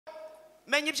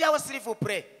menya ibyawe s'il vous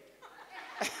plaît.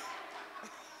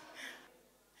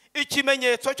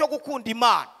 Ikimenyetso cyo gukunda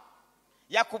Imana.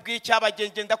 Yakubwiye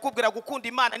icyabagenge ndakubwira gukunda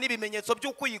Imana n'ibimenyetso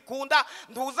by'uko uyikunda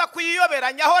ntuza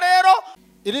kuyiyoberanyaho rero.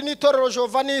 Iri ni itorero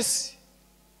Jovanisi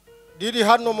riri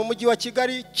hano mu mujyi wa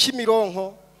Kigali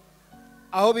Kimironko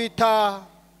aho bita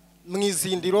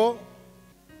Mwizindiro,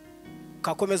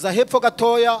 kakomeza hepfo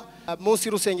gatoya munsi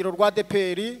y'urusengero rwa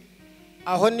Deperi,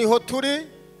 aho niho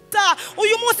turi.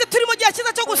 Uyu munsi turi mu gihe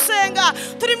cyiza cyo gusenga,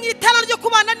 turi mu itara ryo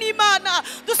kubana n'Imana.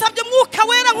 Dusabye umwuka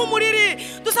wera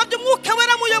nk'umuriri, dusabye umwuka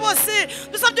wera muyobozi,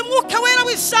 dusabye umwuka wera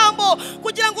w'ishambo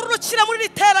kugira ngo urukira muri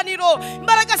literaniro.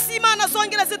 Imbaraga z'Imana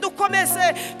zongera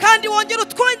zidukomeze kandi wongera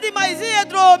utwindi mayiziye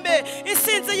drome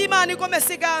insinzi y'Imana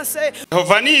igomese iganse.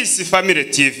 Jovanisi Family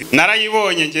TV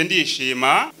narayibonye nge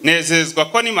ndishima, nezezwa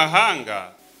ko ni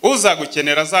mahanga uza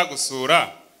gukenera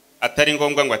azagusura atari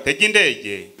ngombwa ngo atege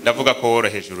indege, ndavuga ko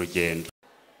woroheje urugendo.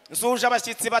 Nzuje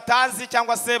abashyitsi batazi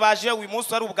cyangwa se baje uyu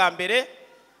munsi ari ubwa mbere.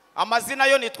 Amazina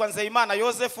yo nitwa Nzeyimana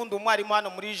Joseph, ndi umwarimu hano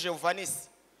muri Jovanisi.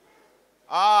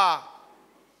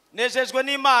 Nejejwe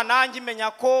n'Imana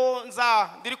ngimenya ko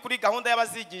ndiri kuri gahunda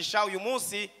y'abazigisha uyu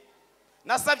munsi.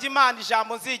 Nasabye Imana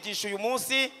ijambo nzigisha uyu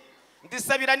munsi,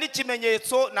 ndisabira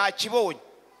n'ikimenyetso nakibonye.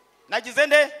 Nagize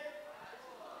nde?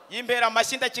 Yimbera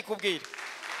amashyi ndakikubwira.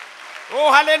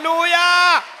 Oh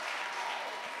haleluya!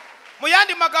 Mu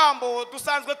yandi magambo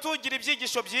dusanzwe tugira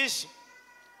ibyigisho byinshi.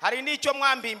 Hari n'icyo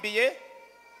mwambimbiye.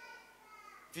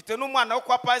 Mfite n'umwana wo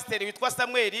kwa Pasitor witwa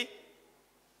Samuel.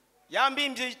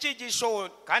 Yambimbiye icyigisho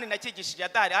kandi nakigishije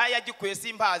adari yagikuye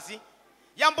simbazi.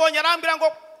 Yambonye arambira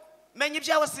ngo menya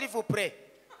ibyawe s'il vous plaît.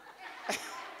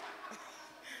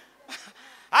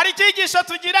 Hari icyigisho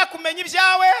tugira kumenya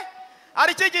ibyawe,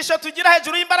 hari icyigisho tugira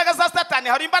hejuru y'imbaraga za Satani,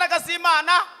 hari imbaraga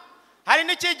z'Imana. Hari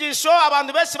n'icyigisho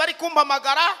abantu benshi bari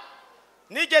kumpamagara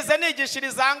nigeze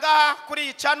nigishiriza ngaha kuri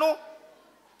icanu.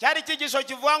 Cyari icyigisho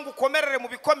kivuga ngo ukomerere mu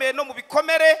bikomeye no mu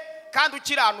bikomere kandi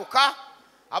ukiranuka.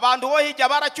 Abantu bo hirya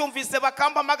baracyumvise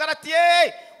bakampamagara ati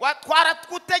watwara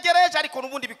twutegereje ariko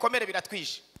n'ubundi bikomere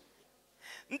biratwishe.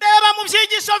 Ndeba mu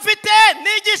byigisho mfite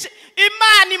nigisha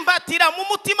Imana imbatira mu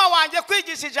mutima wanjye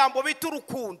kwigisha ijambo bita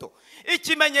urukundo.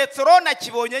 Ikimenyetso rero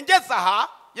nakibonye ngeze aha,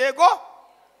 yego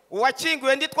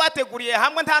uwakinguye ndi twateguriye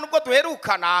hamwe nta nubwo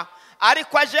duherukana,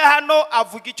 ariko aje hano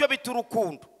avuga icyo bita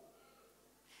urukundo.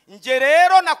 Nge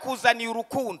rero nakuzaniye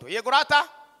urukundo, yego rata.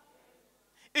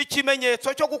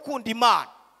 Ikimenyetso cyo gukunda Imana.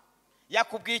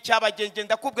 Yakubwiye icyabagenge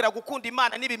ndakubwira gukunda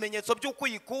Imana n'ibimenyetso by'uko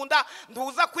uyikunda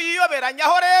ntuza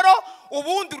kuyiyoberanyaho rero.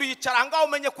 Ubundi uricara ngaho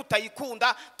umenye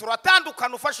kutayikunda,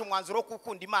 turatandukana ufashe umwanzuro wo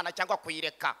gukunda Imana cyangwa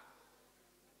kuyireka.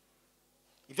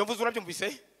 Ibyo mvuze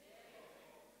urabyumvise?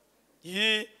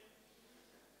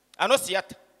 Ano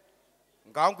siyata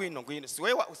ngaho ngwino si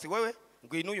wewe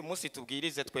ngwino uyu munsi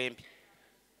tubwirize twembi,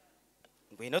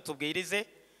 ngwino tubwirize.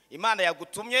 Imana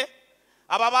yagutumye,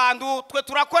 aba bantu twe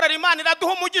turakorera Imana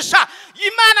iraduha umugisha.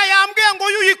 Imana yambwiye ngo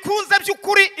uyikunze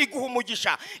by'ukuri iguha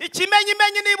umugisha.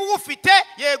 Ikimenyimenyi niba ufite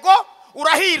yego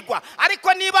urahirwa,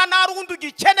 ariko niba nta rundi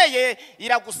ugikeneye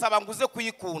iragusaba ngo uze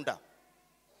kuyikunda.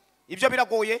 Ibyo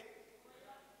biragoye.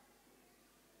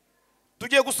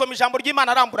 Tugiye gusoma ijambo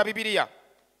ry'Imana arambura Bibiliya.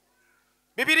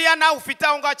 Bibiliya nawe ufite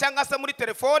aho ngaho cyangwa se muri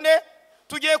telefone.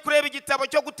 Tugiye kureba igitabo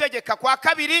cyo Gutegeka kwa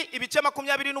kabiri ibice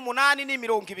 28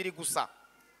 n'20 gusa.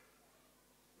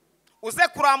 Uze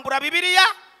kurambura Bibiliya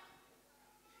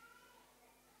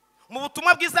mu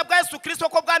butumwa bwiza bwa Yesu Kristo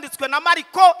ko bwanditswe na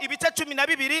Mariko ibice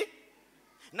 12,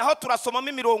 naho turasomamo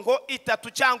imirongo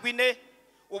 3 cyangwa 4.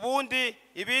 Ubundi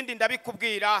ibindi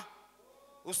ndabikubwira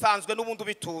usanzwe n'ubundi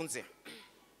bitunze.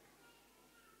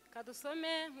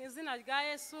 Kadusome mu izina rya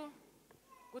Yesu.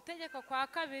 Gutegeka kwa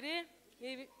kabiri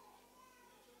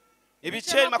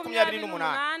ibice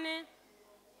 28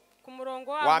 ku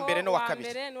murongo wa mbere no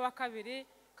wa kabiri.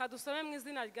 Kadusome mu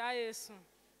izina rya Yesu.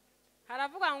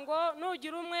 Haravuga ngo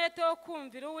nugira umwete wo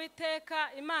kumvira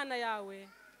Uwiteka Imana yawe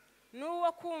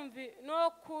n'uwo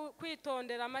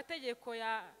kwitondera amategeko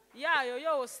yayo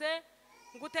yose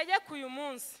ngutegeka uyu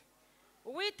munsi,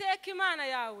 Uwiteka Imana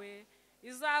yawe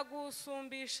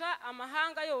izagusumbisha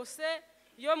amahanga yose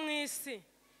yo mu isi,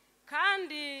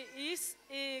 kandi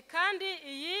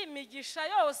iyi migisha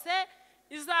yose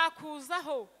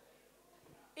izakuzaho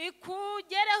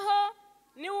ikugereho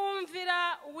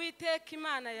niwumvira Uwiteka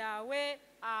Imana yawe.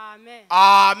 Amen.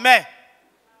 Amen.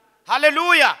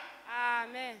 Haleluya.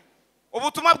 Amen.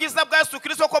 Ubutumwa bwiza bwa Yesu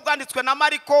Kristo ko bwanditswe na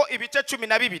Mariko ibice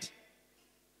 12.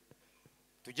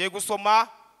 Tugiye gusoma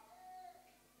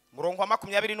murongo wa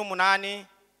 28.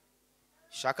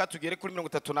 Shaka tugere kuri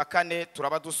 34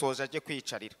 turaba dusoje aje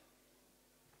kwicarira.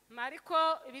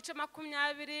 Mariko ibice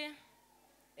 20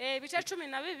 ibice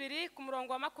 12 ku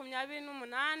murongo wa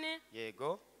 28.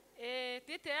 Yego.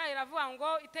 Tite yayo iravuga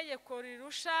ngo itegeko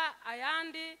rirusha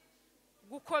ayandi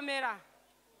gukomera,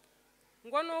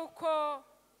 ngo nuko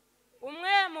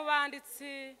umwe mu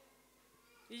banditsi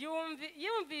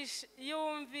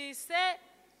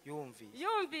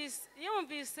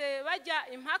yumvise bajya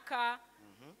impaka,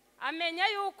 amenya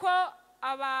yuko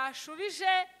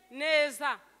abashubije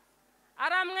neza,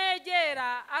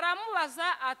 aramwegera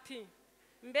aramubaza ati,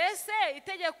 mbese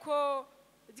itegeko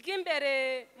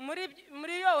ry'imbere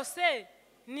muri yose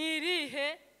ni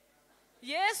irihe?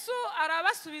 Yesu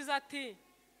arabasubiza ati,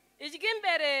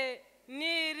 iry'imbere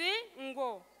ni iri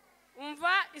ngo,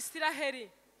 umva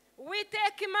Isiraheli,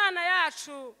 Uwiteka Imana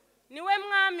yacu niwe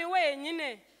mwami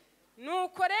wenyine.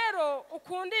 Nuko rero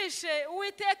ukundishe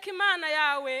Uwiteka Imana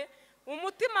yawe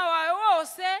umutima wawe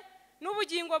wose,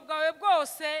 n'ubugingo bwawe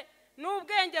bwose,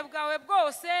 n'ubwenge bwawe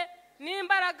bwose,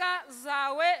 n'imbaraga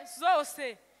zawe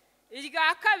zose.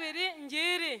 Irya kabiri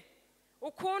ngiri,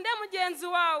 ukunde mugenzi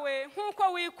wawe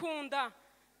nk'uko wikunda.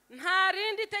 Nta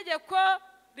rindi tegeko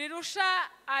rirusha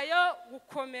ayo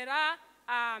gukomera.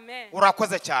 Amen.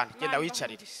 Urakoze cyane, genda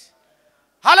wicarire.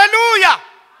 Haleluya.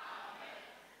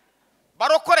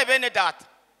 Barokore bene data,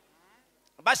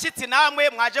 bashyitsi namwe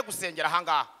mwaje gusengera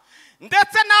ahangaha,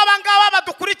 ndetse n'abangaba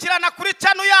badukurikirana kuri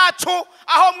channel yacu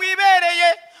aho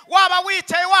mwibereye, waba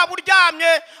wicaye, waba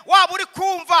uryamye, waba uri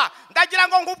kumva, ndagira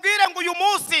ngo ngubwire ngo uyu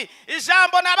munsi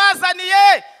ijambo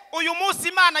nabazaniye, uyu munsi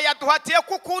Imana yaduhatiye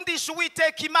kukundisha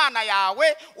Uwiteka Imana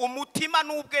yawe umutima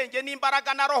n'ubwenge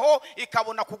n'imbaraga na roho,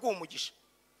 ikabona kugumugisha.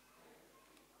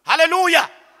 Haleluya.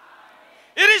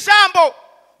 Iri jambo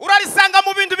urarisanga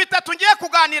mu bintu bitatu ngiye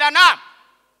kuganira na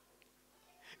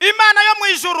Imana yo mu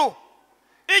ijuru.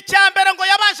 Icyambere ngo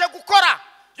yabanje gukora,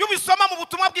 yubisoma mu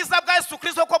butumwa bwiza bwa Yesu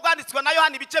Kristo ko bwanditswe na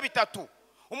Yohana ibice 3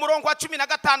 umurongo wa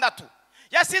 16,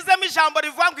 yasizemo ijambo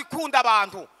rivuga ngo ikunda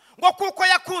abantu, ngo kuko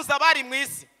yakunze abari mu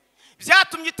isi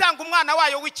byatumye itanga umwana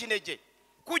wayo w'ikinege,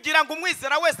 kugira ngo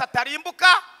umwizera wese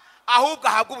atarimbuka ahubwo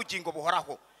ahabwe ubugingo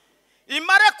buhoraho.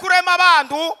 Imare kurema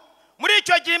abantu, muri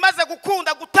icyo gihe imaze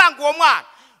gukunda gutanga uwo mwana,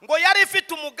 ngo yari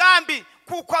ifite umugambi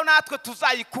kuko natwe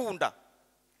tuzayikunda.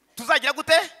 Tuzagira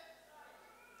gute?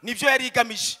 Nibyo yari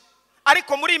igamije.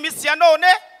 Ariko muri imisi ya none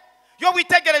yo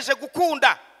witegereje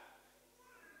gukunda,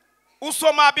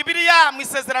 usoma Bibiliya mu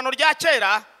isezerano rya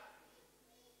kera,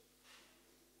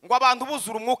 ngo abantu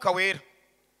buzura umwuka wera.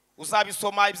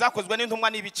 Uzabisoma ibyakozwe n'intumwa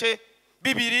n'ibice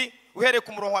 2 uhereye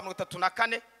ku murongo wa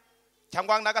 34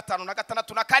 cyangwa na 5 na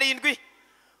 6 na 7,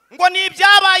 ngo ni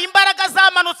ibyabaye imbaraga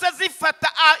zamanutse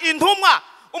zifata intumwa,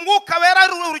 umwuka wera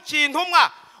rurukiye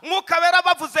intumwa, umwuka wera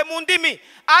bavuze mu ndimi.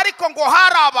 Ariko ngo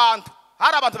hari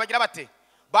abantu bagira bate?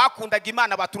 Bakundaga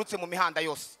Imana baturutse mu mihanda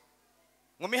yose.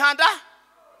 Mu mihanda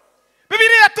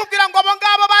Bibiliya tubwira ngo abo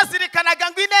ngabo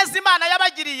bazirikanaga ngo ineza Imana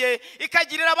yabagiriye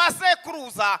ikagirira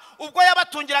abasekuruza ubwo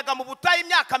yabatungiraga mu butayu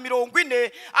imyaka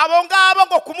 40. Abo ngabo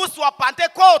ngo ku munsi wa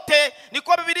Pentekote,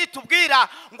 niko Bibiliya tubwira,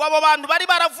 ngo abo bantu bari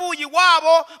baravuye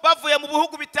iwabo bavuye mu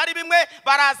bihugu bitari bimwe,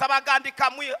 baraza bagandika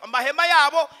mu mahema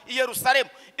yabo i Yerusalemu.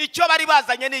 Icyo bari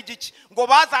bazanye ni igiki? Ngo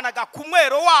bazanaga ku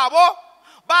mwero wabo,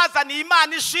 bazaniye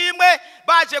Imana ishimwe,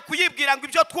 baje kuyibwira ngo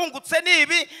ibyo twungutse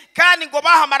nibi, kandi ngo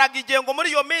bahamaraga igihe ngo muri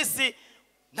iyo minsi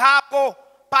ntabwo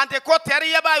Pentekote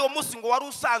yari yabaye umunsi ngo wari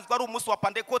usanzwe ari umunsi wa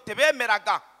Pentekote,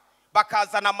 bemeraga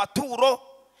bakazana amaturo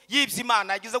y'ibyo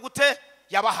Imana yagize gute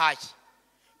yabahaye,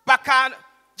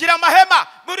 bakagira amahema,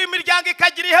 buri miryango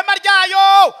ikagira ihema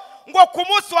ryayo. Ngo ku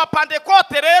munsi wa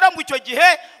Pentekote rero mu icyo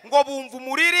gihe ngo bumva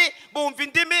umuriri, bumva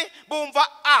indimi, bumva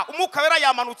umwuka wera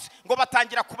yamanutse, ngo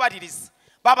batangira kubaririza,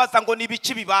 babaza ngo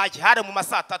nibiki bibaye. Hari mu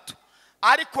masaa 3,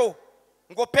 ariko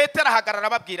ngo Petero ahagarara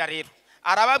ababwira, rero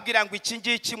arababwira ngo iki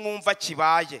ngiki mwumva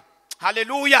kibaye.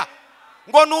 Haleluya.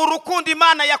 Ngo ni urukundo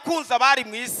Imana yakunze abari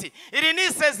mu isi. Iri ni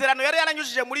isezerano yari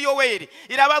yaranyujije muri Yoweri,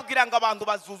 irababwira ngo abantu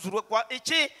bazuzurwa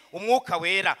iki? Umwuka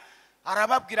wera.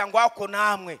 Arababwira ngo ako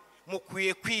namwe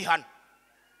mukwiye kwihana.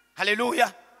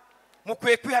 Haleluya.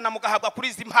 Mukwiye kwihana mugahabwa kuri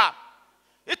izi mpano.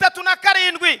 3 na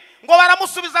 7 ngo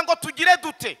baramusubiza ngo tugire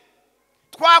dute?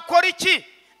 Twakora iki?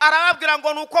 Arababwira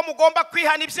ngo nuko mugomba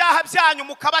kwihana ibyaha byanyu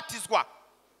mukabatizwa.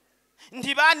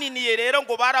 Ntibaniniye rero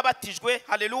ngo barabatijwe.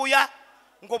 Haleluya.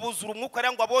 Ngo buzura umwuka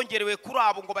rero ngo abongerewe kuri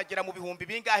abo ngo bagera mu bihumbi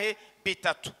bingahe?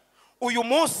 3. Uyu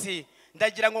munsi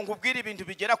ndagira ngo ngubwire ibintu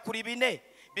bigera kuri 4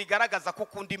 bigaragaza ko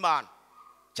ukunda Imana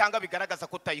cyangwa bigaragaza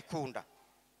ko utayikunda.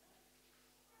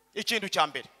 Ikintu cya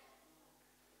mbere,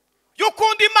 yo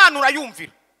ukunda Imana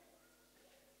urayumvira.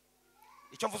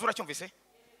 Icyo mvuze uracyumvise?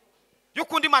 Yo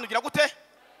ukunda Imana ugira gute?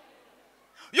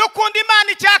 Yo ukunda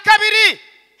Imana icya kabiri,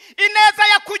 ineza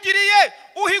yakugiriye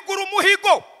uhigura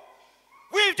umuhigo.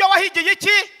 w'ibyo wahigiye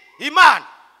iki Imana.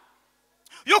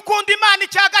 Ukunda Imana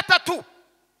icya gatatu,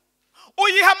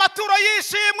 uyiha amaturo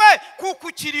yishimwe kuko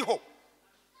ukiriho.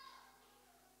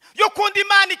 Ukunda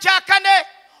Imana icya kane,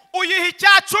 uyiha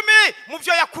icya cumi mu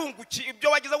byo yakungukiye,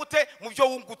 ibyo wagize gute, mu byo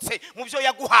wungutse, mu byo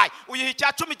yaguhaye. Uyiha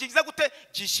icya cumi kigize gute,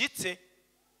 gishitse.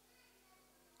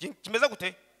 Kimeze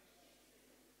gute?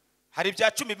 Hari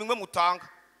ibya cumi bimwe mutanga,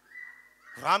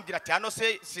 urambwira ati hano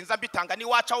se sinza mbitanga ni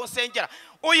waca aho nsengera.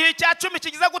 Uyiha icya cumi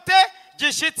kigize gute,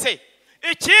 gishitse.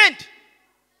 Ikindi,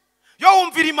 yo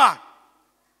wumvira Imana,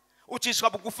 ucishwa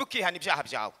bugufi ukihana ibyaha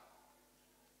byawe.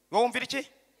 Yo wumvira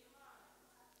iki?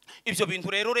 Ibyo bintu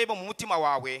rero reba mu mutima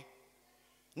wawe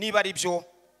niba ari byo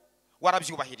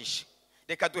warabyubahirije.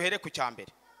 Reka duhere ku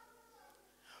cyambere.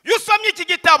 Yusomye iki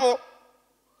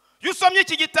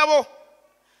gitabo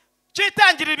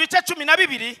cyitangirira ibice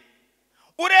 12,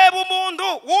 ureba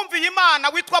umuntu wumviye Imana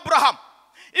witwa Abraham.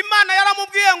 Imana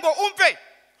yaramubwiye ngo umve,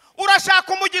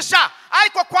 urashaka umugisha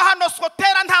ariko kwa hano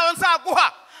sotera ntayo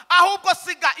nzaguha, ahubwo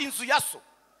siga inzu ya so.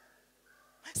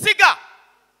 Siga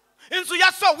inzu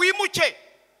ya so wimuke,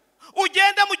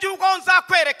 ugende mu gihugu aho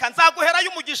nzakwereka, nzaguherayo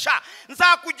umugisha,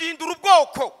 nzakugindura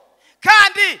ubwoko,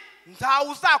 kandi nta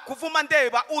uzakuvuma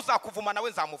ndeba, uzakuvuma nawe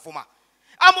nzamuvuma.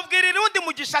 Amubwirira undi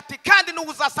mugisha ati kandi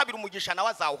n'uwo uzasabira umugisha nawe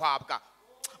azawuhabwa.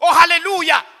 Oh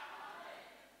haleluya.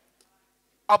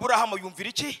 Abraham yumvira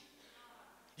iki?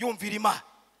 Yumvira Imana.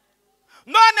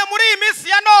 None muri iyi minsi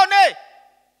ya none,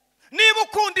 niba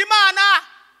ukunda Imana,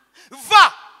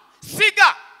 va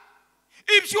siga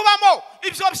ibyo ubamo,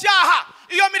 ibyo byaha,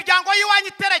 iyo miryango yiwanyu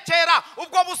iterekera,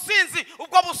 ubwo businzi,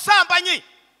 ubwo busambanyi.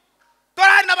 Dore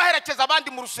hari n'abaherekeza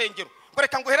abandi mu rusengero, ngo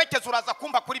reka nguherekeze uraza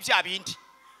kumva kuri bya bindi.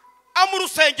 Mu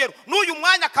rusengero n'uyu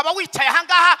mwanya akaba wicaye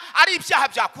ahangaha ari ibyaha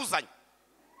byakuzanye.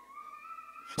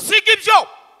 Siga ibyo,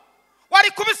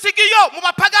 wari kubisiga iyo mu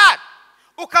bapagani,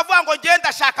 ukavuga ngo ngenda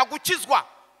ashaka gukizwa,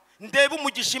 ndebe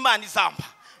umugisha Imana izamba.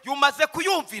 Yumaze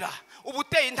kuyumvira,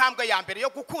 ubuteye intambwe ya mbere yo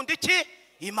gukunda iki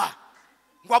Imana.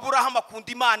 Ngo Abraham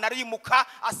akunda Imana, arimuka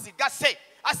asiga se,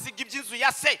 asiga iby'inzu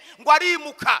ya se, ngo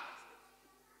arimuka.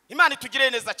 Imana itugire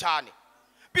neza cyane.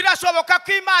 Birashoboka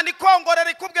ko Imana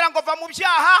ikongorera ikubwira ngo va mu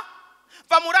byaha,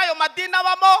 va muri ayo madini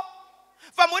abamo,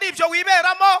 va muri ibyo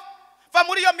wiberamo, va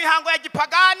muri iyo mihango ya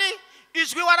gipagani.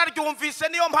 Ijwi wararyumvise,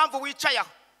 niyo mpamvu wicaye aho.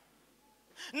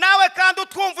 Nawe kandi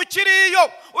utwumva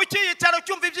ukiriyo, ukiyicara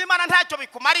ucyumva iby'Imana ntacyo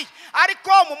bikumariye,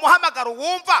 ariko mu muhamagaro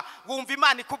wumva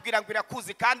Imana ikubwira ngo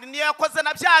irakuzi, kandi niyo yakoze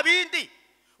na bya bindi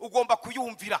ugomba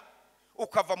kuyumvira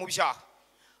ukava mu byaha.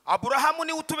 Abraham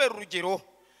ni utubera urugero,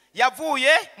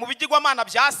 yavuye mu bigirwamana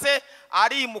bya se,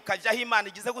 arimuka ajya aho Imana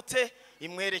igize gute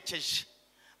imwerekeje,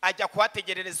 ajya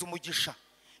kuhategerereza umugisha.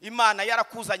 Imana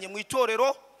yarakuzanye mu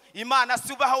itorero, Imana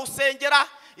si ubaho usengera,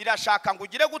 irashaka ngo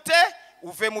ugire gute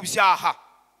uve mu byaha.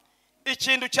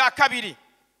 Ikintu cya kabiri,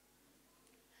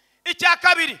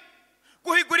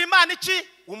 guhigura Imana iki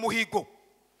umuhigo.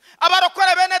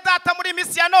 Abarokore bene data muri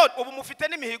misi ya none ubu mufite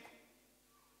n'imihigo.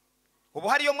 Ubu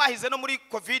hariyo mwahize no muri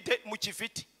covid mu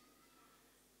kifiti.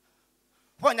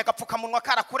 Bonye agapfukamunwa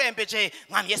karakurembeje,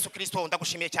 Mwami Yesu Kristo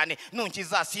ndagushimiye cyane,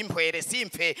 nungiza simpwere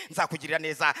simpe, nzakugirira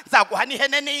neza, nzaguha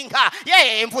n'ihene n'inka,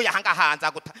 mvuye ahangaha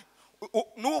nzaguta.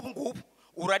 N'ubu ngubu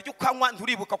urarya ukanywa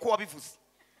nturibuka ko wabivuze.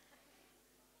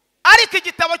 Ariko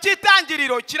igitabo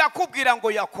cy'itangiriro kirakubwira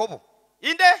ngo Yakobo,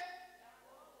 inde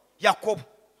Yakobo,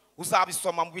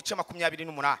 uzabisoma mu bice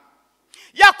 28.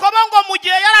 Yakobo ngo mu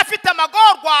gihe yari afite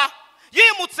amagorwa,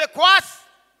 yimutse kwasi,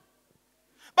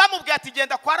 bamubwiye ati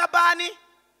genda kwa Labani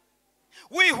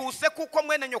wihuse kuko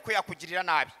mwene nyoko yakugirira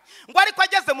nabi. Ngo ariko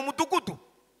ageze mu mudugudu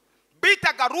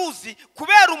bitaga Ruzi,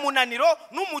 kubera umunaniro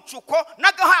n'umucuko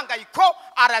n'agahangayiko,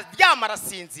 araryama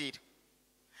arasinzira.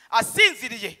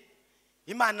 Asinziriye,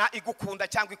 Imana igukunda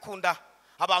cyangwa ikunda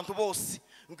abantu bose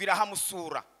ngo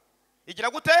irahamusura. Igira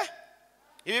gute?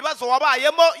 Ibibazo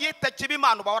wabayemo yitakiba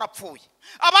Imana uba warapfuye.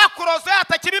 Abakuroze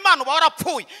yatakiba Imana uba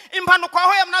warapfuye. Impanuka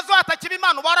wahuye nazo yatakiba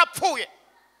Imana uba warapfuye.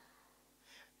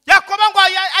 Yakobo ngo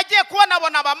agiye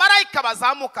kubona abamarayika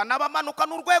bazamuka n'abamanuka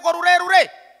n'urwego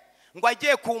rurerure, ngo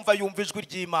agiye kumva yumva ijwi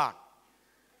ry'Imana.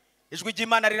 Ijwi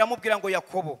ry'Imana riramubwira ngo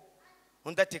Yakobo,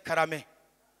 undi ati karame,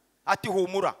 ati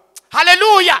humura.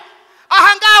 Haleluya.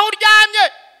 Ahangaha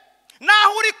uryamye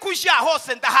naho uri kujya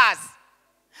hose ndahazi,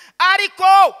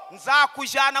 ariko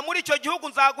nzakujyana muri icyo gihugu,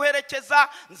 nzaguherekeza,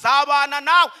 nzabana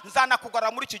nawe,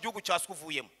 nzanakugarura muri iki gihugu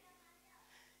cyasuvuyemo.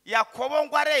 Yakobo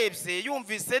ngo arebye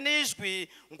yumvise n'ijwi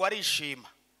ngo arishima,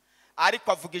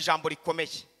 ariko avuga ijambo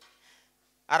rikomeye.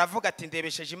 Aravuga ati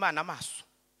ndebesheje Imana amaso.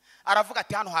 Aravuga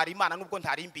ati hano hari Imana nubwo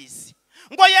ntari mbizi.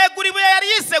 Ngo yegura ibuye yari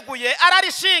yiseguye,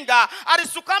 ararishinga,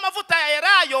 arisuka amavuta ya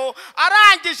Elayo,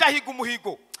 arangije ahiga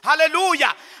umuhigo.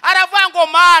 haleluya. Aravuga ngo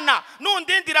Mana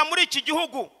nundindira muri iki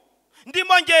gihugu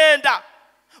ndimo ngenda,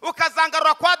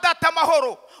 ukazangarura kwa data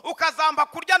amahoro, ukazamba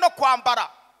kurya no kwambara,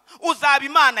 uzaba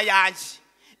Imana yanjye.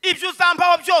 Ibyo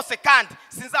uzambaho byose kandi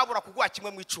sinzabura kuguha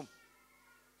kimwe mu 10.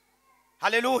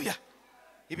 Haleluya.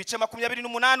 Ibice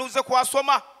 28 uze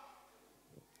kuhasoma,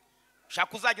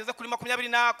 shaka uzageze kuri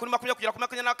 20 kuri 20 kugera kuri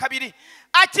 22.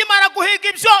 Akimara guhiga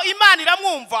ibyo Imana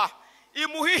iramwumva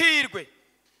imuhihirwe,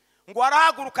 ngo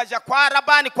arahaguruka ajya kwa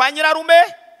Labani kwa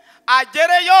nyirarume,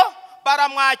 agereyo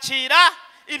baramwakira.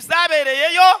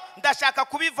 Ibyabereyeyo ndashaka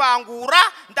kubivangura,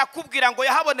 ndakubwira ngo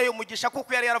yahaboneye umugisha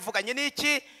kuko yari yaravuganye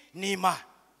n'iki n'Imana.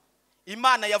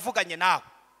 Imana yavuganye nawe,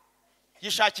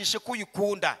 yishakishe ko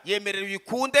uyikunda, yemerera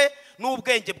uyikunde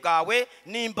n'ubwenge bwawe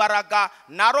n'imbaraga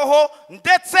na roho,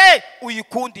 ndetse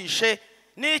uyikundishe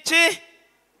n'iki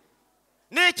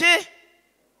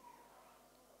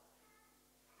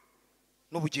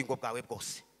n'ubugingo bwawe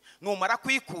bwose. Numara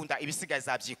kuyikunda ibisigaye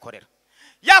zabyikorera.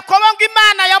 Yakobo ngo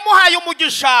Imana yamuhaye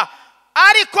umugisha,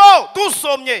 ariko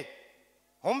dusomye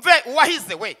umve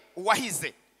uwahize we,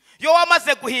 uwahize yo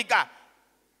wamaze guhiga,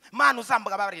 Mana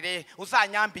uzambabarire,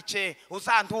 uzanyambike,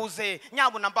 uzanduze,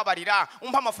 nyabuna mbabarira,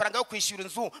 umpa amafaranga yo kwishyura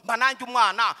inzu, mba nanjye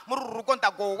umwana muri uru rugo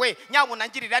ndagowe, nyabuna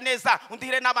ngirira neza,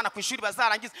 undihire n'abana kwishuri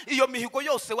bazarangiza. Iyo mihigo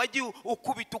yose wagiye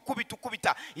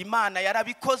ukubita, Imana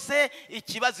yarabikoze.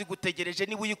 Ikibazo igutegereje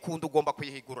niba uyikunda ugomba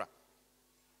kuyihigura.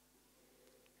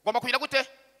 Ugomba kugira gute?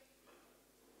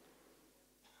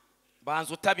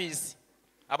 Banza utabizi,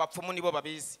 abapfumu nibo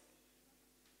babizi.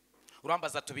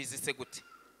 Urambaza tubizi se gute?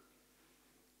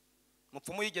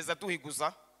 Mupfumu yigeze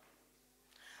aduhiguza,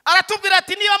 aratubwira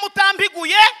ati niba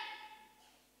mutambiguye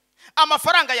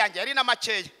amafaranga yanjye yari na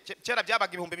makeya, kera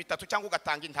byabaga 3,000 cyangwa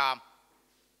ugatanga intama,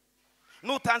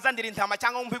 nutanzanira intama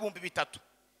cyangwa 3,000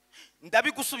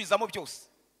 ndabigusubizamo byose.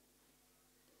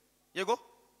 Yego,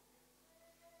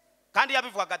 kandi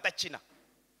yabivugaga adakina.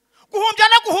 Guhumbya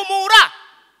no guhumura,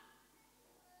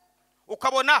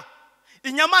 ukabona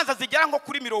inyamanza zigera nko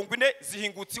kuri 40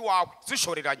 zihingutse iwawe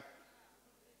zishoreranye.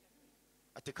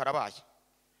 Ati karabaye,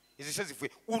 izi se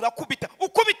zivuye, urakubita,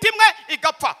 ukubita imwe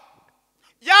igapfa,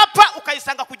 yapfa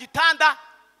ukayisanga ku gitanda,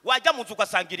 wajya mu nzu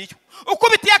ugasangira iyo,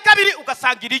 ukubita iya kabiri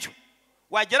ugasangira iyo,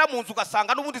 wagera mu nzu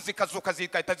ugasanga n'ubundi zikazuka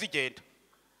zigahita zigenda.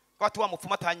 Kwati wa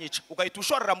mupfuma atanyica, ugahita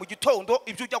ushorera mu gitondo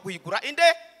ibyo ujya guhigura inde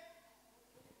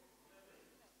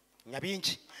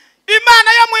nyabingi.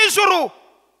 Imana yo mu ijuru,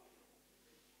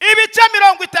 ibice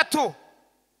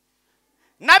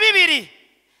 32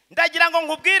 ndagira ngo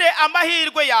nkubwire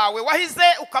amahirwe yawe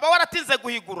wahize ukaba waratinze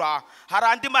guhigura. Hari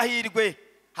andi mahirwe,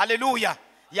 haleluya,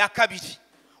 ya kabiri.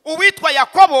 Uwitwa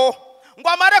Yakobo ngo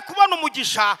amare kubona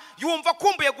umugisha, yumva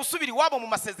kumbuye gusubira iwabo mu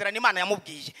masezerano Imana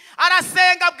yamubwiye.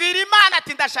 Arasenga abwira Imana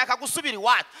ati ndashaka gusubira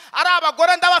iwacu, ari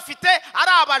abagore ndabafite,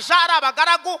 ari abaja, ari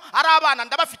abagaragu, ari abana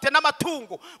ndabafite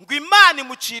n'amatungo. Ngo Imana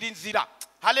imucira inzira,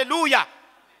 haleluya.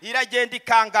 Iragenda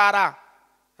ikangara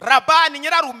Labani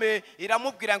nyirarume,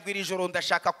 iramubwira ngo iri joro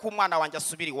ndashaka ko umwana wanjye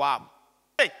asubira iwabo.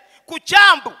 Ku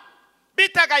cyambu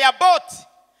bitaga Yaboti,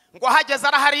 ngo hageze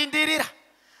araharindirira,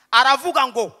 aravuga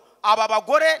ngo aba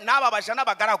bagore n'aba baja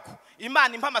n'abagaragu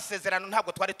Imana impa amasezerano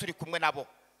ntabwo twari turi kumwe nabo.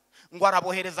 Ngo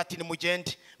arabohereza ati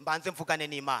nimugende mbanze mvugane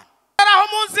n'Imana. Araho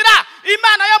mu nzira,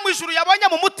 Imana yo mu ijuru yabonye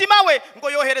mu mutima we, ngo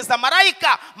yohereza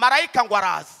marayika ngo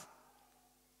araza.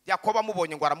 Yakobo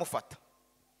amubonye ngo aramufata.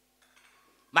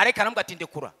 Marayika aramubwira ati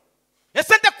ndekura.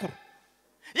 Ese ndekura?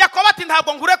 Yakobo ati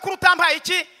ntabwo ngurekura utampaye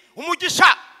iki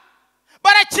umugisha.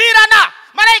 Barakirana,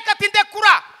 marayika ati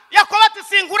ndekura. Yakobo ati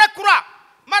singurekura.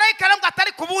 Marayika aramubwira ati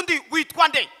ari kubundi witwa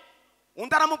nde?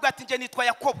 Undi aramubwira ati nje nitwa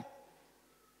Yakobo.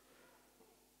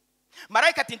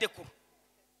 Marayika ati ndekura.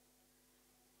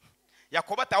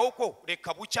 Yakobo ati ahubwo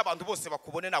reka bucye abantu bose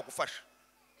bakubone nagufasha.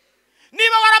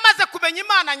 Niba waramaze kumenya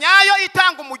Imana nyayo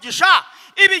itanga umugisha,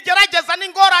 ibigerageza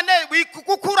n'ingorane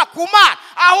gukura ku Mana,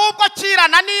 ahubwo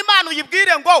kirana n'Imana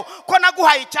uyibwire ngo ko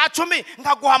naguhaye icya 10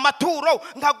 ngaguha amaturo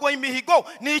ngaguha imihigo,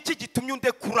 ni iki gitumye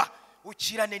undekura?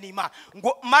 Ukirane n'Imana.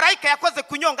 Ngo marayika yakoze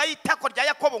kunyonga y'itako rya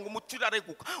Yakobo ngo umutira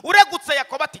areguka. Uregutse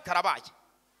Yakobo ati karabaye,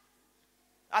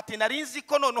 ati narinzi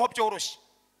ko noneho byoroshye,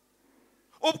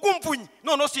 ubwumvunyi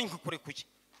noneho sinkukurekuye.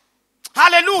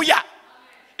 Haleluya.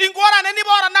 Ingorane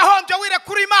nibora nahonje wire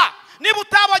kuri Imana, niba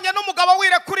utabonye n'umugabo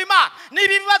wire kuri Imana,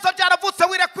 niba ibibazo byaravutse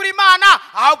wire kuri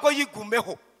Imana, ahubwo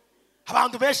yigumeho.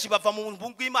 Abantu benshi bava mu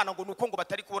mbungu y'Imana ngo nuko ngo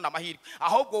batari kubona amahirwe,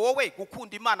 ahubwo wowe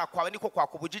gukunda Imana kwawe niko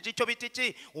kwakubujije icyo bita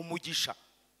iki umugisha.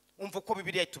 Umva uko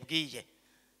Bibiliya itubwiye.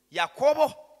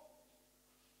 Yakobo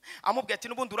amubwiye ati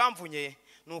nubundi uramvunye,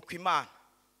 nuko Imana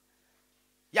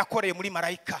yakoreye muri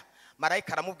marayika.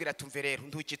 Marayika aramubwira ati umve rero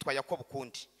ndukitwa Yakobo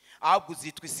kundi, ahubwo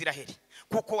uzitwa Isiraheli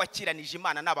kuko wakiranije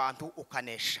Imana n'abantu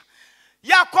ukanesha.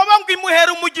 Yakobo ngo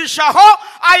imuhera umugisha aho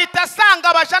ahita asanga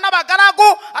abaja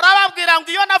n'abagaragu arababwira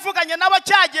ngo iyo navuganye nabo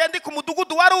cyagiye ndi ku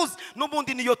mudugudu wa Ruzi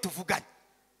n'ubundi niyo tuvuganye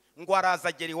ngo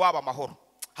arazagera iwabo amahoro.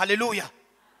 Haleluya.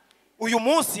 Uyu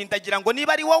munsi ndagira ngo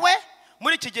niba ari wowe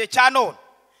muri iki gihe cya none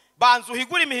banza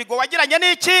uhigura imihigo wagiranye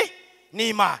n'iki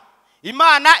n'Imana.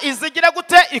 Imana izigira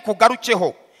gute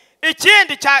ikugarukeho.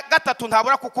 Ikindi cya gatatu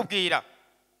ntabura kukubwira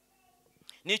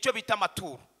nicyo bita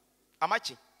amaturo.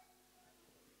 Amaki?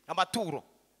 Amaturo.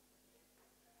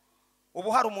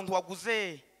 Ubu hari umuntu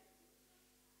waguze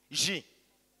ji,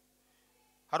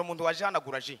 hari umuntu waje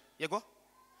hanagura ji, yego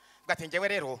bwate ngewe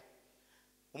rero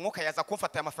umwuka yaza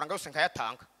kumfata amafaranga yose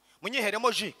nkayatanga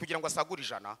munyiheremo ji kugira ngo asagure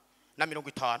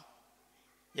 150.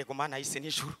 Yego Mana yise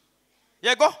nijuru.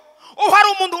 Yego hari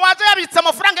umuntu waje yabitse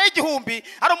amafaranga y'igihumbi,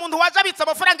 hari umuntu waje abitse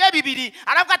amafaranga y'ibibiri,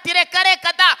 aravuga ati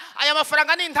reka da aya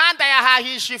mafaranga ni ntanda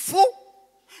yahahisha ifu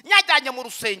nyajyanye mu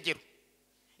rusengero.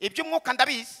 Ibyo umwuka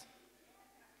ndabizi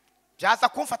byaza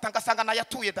kumfata ngasanga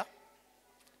nayatuye da.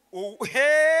 Ubu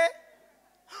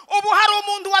hari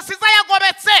umuntu wasize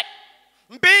yagobetse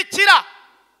mbikira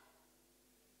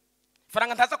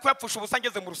faranga ntaza kuyapfusha ubusa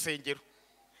ngeze mu rusengero.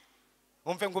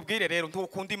 Umve ngubwire rero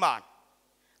ndukunda Imana.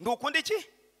 Ndukunda iki?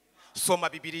 Soma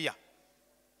Bibiliya.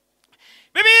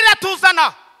 Bibiliya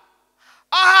tuzana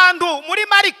ahantu muri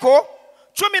Mariko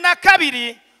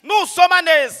 12 nusoma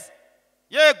neza.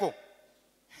 Yego.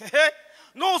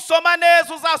 Nusoma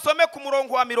neza uzasome ku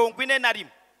murongo wa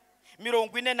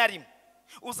 41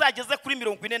 uzageze kuri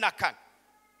 44.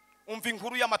 Umva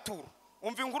inkuru y'amaturo.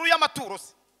 Umva inkuru y'amaturo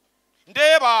se.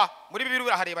 Ndeba muri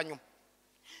Bibiliya hareba nyuma.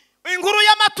 Inkuru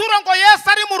y'amaturo ngo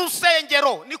Yesu ari mu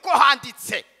rusengero niko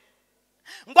handitse.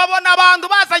 Ngo abona abantu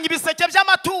bazanye ibiseke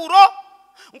by'amaturo,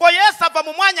 ngo Yesu ava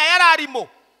mu mwanya yari arimo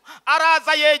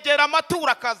araza yegera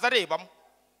amaturo akaza arebamo.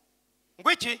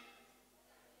 Ngo iki?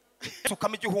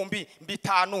 Sukamo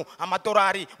 1,500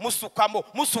 amadolari musukamo.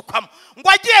 Ngo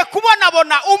agiye kubona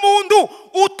umuntu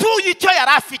utuye icyo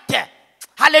yari afite.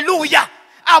 Haleluya.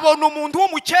 Abona umuntu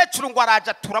w'umukecuru ngo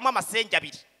araje aturamo amasenge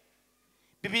 2.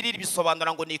 Bibiliya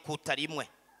bisobanura ngo ni ikuta rimwe.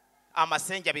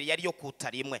 Amasenge 2 yari yo kuta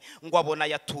rimwe. Ngo abona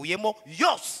yatuyemo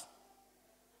yose.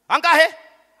 Angahe?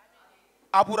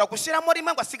 Abura gushyiramo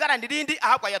rimwe ngo asigarane irindi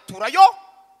ahubwo yaturayo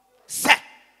se.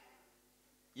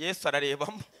 Yesu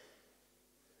ararebamo.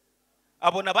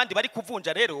 Abona abandi bari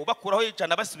kuvunja rero bakuraho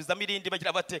 100 basubizamo irindi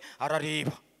bagira bate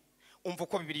arareba. Umva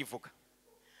uko Bibiliya ivuga.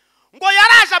 Ngo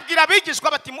yaraje abwira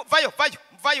abigishwa bati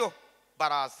vayo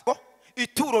baraza.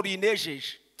 Ituro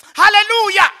rinejeje.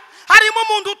 Haleluya. Harimo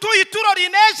umuntu utuye ituro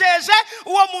rinejeje,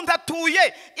 uwo muntu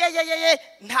atuye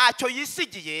ntacyo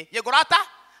yisigiye. Yego rata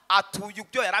atuye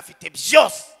ibyo yari afite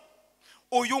byose.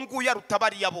 Uyu nguyu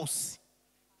yarutabariya bose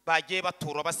bagiye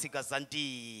batura basigaza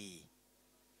ndi.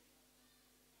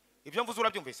 Ibyo mvuze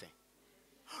urabyumvise?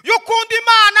 Yukunda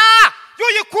Imana,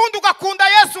 yuyikunda ugakunda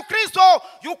Yesu Kristo,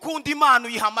 yukunda Imana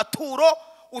uyiha amaturo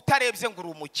utarebye ngo uri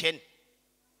umukene.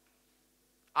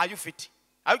 Ayo ufite.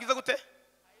 Ayo ugize gute?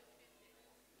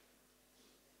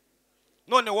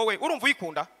 None wowe urumva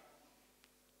uyikunda?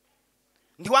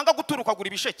 Ndiwanga guturuka gura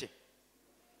ibisheke.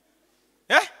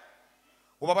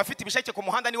 Uba bafite ibisheke ku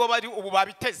muhanda niwo bari ubu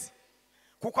babiteze.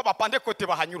 Kuko abapande kote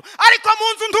bahanyura. Ariko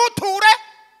mu nzu ntuture.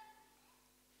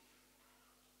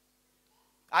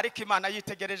 Ariko Imana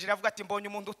yitegereje iravuga ati mbonye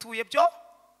umuntu utuye byo.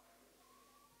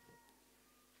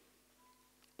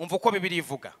 Umva uko Bibiliya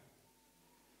ivuga.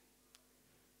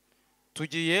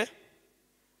 Tugiye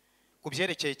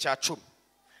kubyerekeye cya 10.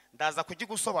 Ndaza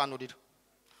kugigusobanurira.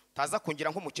 Taza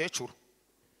kungira nk'umukecuru.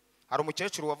 Hari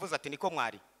umukecuru wavuze ati niko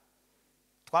mwari.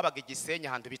 Twabaga Igisenyi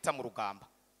ahantu bita mu Rugamba.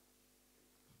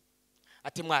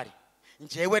 Ati mwari,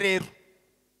 njewe rero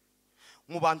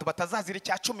mu bantu batazazira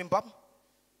icya 10 mbamo.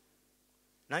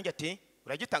 Nanjye ati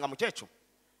uragitanga mukecuru?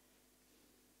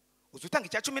 Uzutanga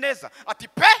icya 10 neza? Ati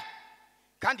pe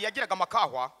kandi yagiraga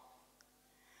amakahwa.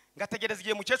 Ngategereza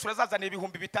igihe mukecuru azazana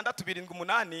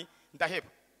 6,678 ndaheba.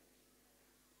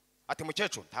 Ati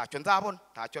mukecuru ntacyo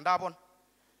ndabona.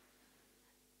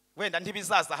 Wenda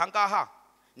ntibizaza ahangaha,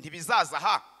 ntibizaza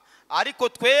aha. Ariko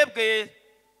twebwe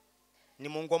ni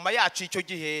mu ngoma yacu icyo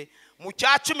gihe mu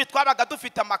cya 10 twabaga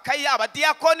dufite amakayi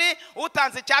abadiyakoni,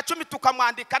 utanze cya 10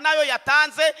 tukamwandika nayo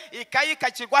yatanze, ikayi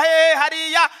kakigwa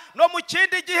hariya. No mu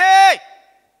kindi gihe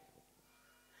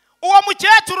uwo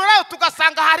mukecuru rero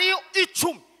tugasanga hari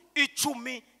 10.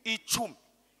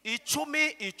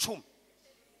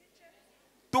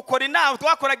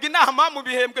 Twakoraga inama mu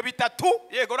bihembwe 3.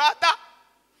 Yego rata.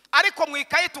 Ariko mu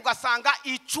ikayi tugasanga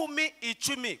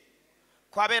 10.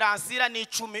 Kwa beransira ni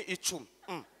 10.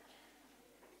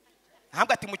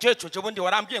 ntabwo ati mukecuru je bundi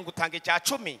warambwiye ngo utange icya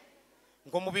 10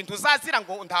 ngo mu bintu uzazira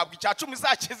ngo ntabwo icya 10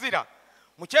 uzakizira.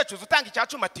 Mukecuru utanga icya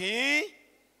 10 ati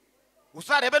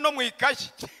uzarebe no mu ikayi.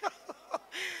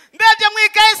 Ndebye mu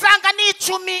ikayi sanga ni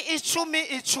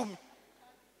 10.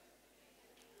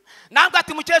 Ntabwo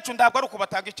ati mukecuru ntabwo ari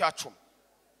ukubatanga icya 10.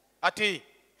 Ati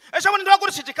ejo bundi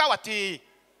ndagurishije ikawa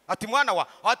ati mwana wa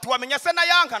ati wamenya se na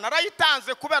yanka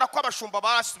narayitanze kubera ko abashumba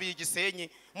basubiye Gisenyi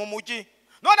mu mugi.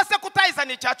 None se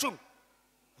kutayizana icya 10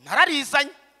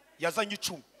 nararizanye yazanye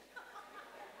 10.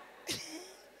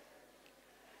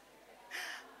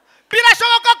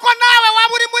 Birashoboka ko nawe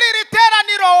waba uri muri iri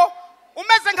teraniro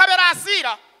umeze nka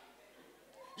Berasira.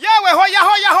 Yewe hoya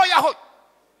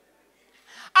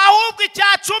ahubwo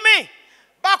icya 10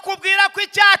 bakubwira ko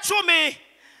icya 10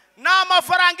 na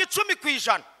amafaranga 10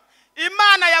 kwijana.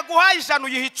 Imana yaguhaye 100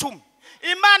 uyiha 10.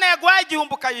 Imana yaguhaye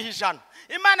 1,000 ukayiha 100.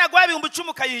 Imana yaguhaye 10,000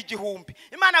 ukayiha 1,000.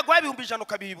 Imana yaguhaye 100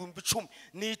 ukabiha 10,000.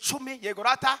 Ni 10 yego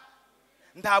rata.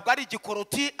 Ntabwo ari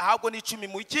igikoroti ahubwo ni 10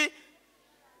 mu iki.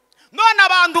 None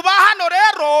abantu ba hano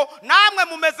rero namwe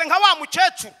mumeze nka wa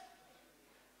mukecuru.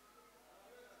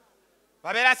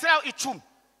 Baberasira 10.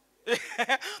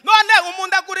 None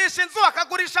umuntu agurisha inzu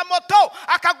akagurisha moto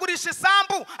akagurisha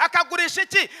isambu akagurisha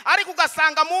iki ariko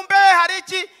ugasanga mu mbe hari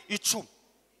iki 10.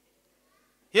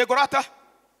 Yego rata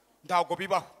ndago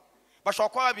bibaho. Bashobora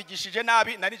kuba babigishije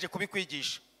nabi narije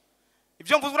kubikwigisha.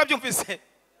 Ibyo mvuze urabyumvise.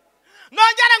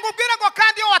 Nongere ngubwire ngo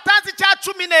kandi iyo watanze icya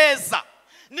 10 neza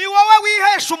ni wowe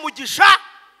wihesha umugisha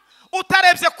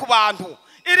utarebye ku bantu.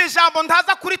 Iri jambo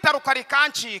ndaza kuritaruka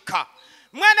rikancika.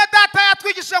 Mwene data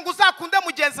yatwigishije ngo uzakunde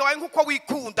mugenzi wawe nkuko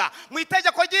wikunda. Mu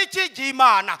itegeko ry'iki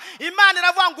Imana. Imana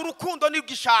iravuga ngo urukundo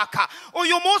nibwishaka.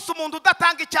 Uyu munsi umuntu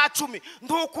udatanga icya 10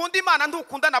 ndukunda Imana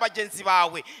ndukunda na bagenzi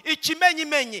bawe.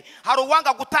 Ikimenyimenyi hari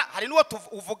uwanga guta hari nuwo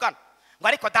uvugana. Ngo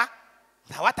ariko da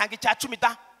ntawatanga icya 10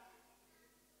 da.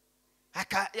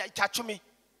 Icya 10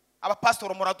 aba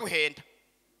pastor muraduhenda.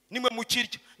 Nimwe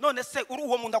mukirya. None se uri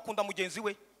uwo muntu akunda mugenzi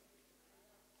we?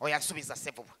 Oya nsubiza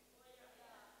se vuba.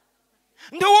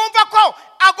 Ndiwumva ko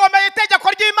agomeye itegeko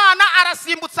ry'Imana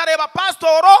arasimbutsa reba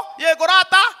pastoro yego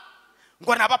rata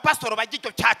ngo naba pastoro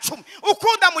bagicyo cya 10.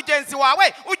 Ukunda mugenzi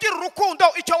wawe ugira urukundo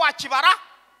icyo wakibara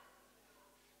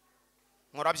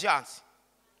murabyanze.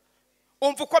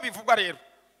 Umva uko bivugwa rero.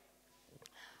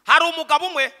 Hari umugabo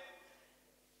umwe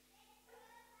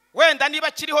wenda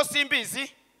niba kiriho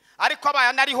simbizi ariko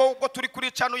abaya nariho ubwo turi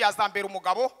kuri cano yazambera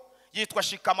umugabo yitwa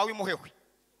Shikama w'imuhewe.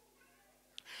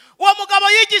 Uwo mugabo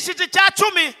yigishije icya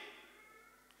 10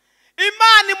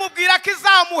 Imana imubwira ko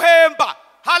izamuhemba.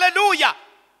 Haleluya.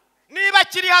 Niba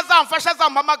kiri hazamfasha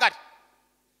azampamagare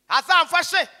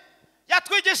azamfashe.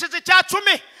 Yatwigishije icya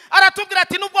 10 aratubwira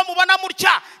ati nubwo mubona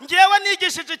mutya ngewe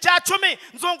nigishije icya 10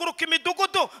 nzunguruka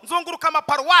imidugudu nzunguruka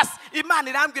amaparuwasi. Imana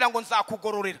irambwira ngo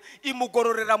nzakugororera.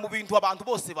 Imugororera mu bintu abantu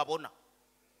bose babona.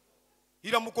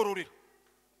 Iramugororera.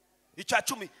 Icya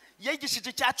 10 yigishije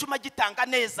icya 10 agitanga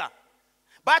neza.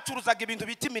 Bacuruzaga ibintu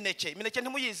bita imineke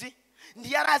ntimuyizi.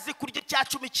 Ntiyarazi kurya icya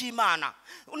 10 cy'Imana.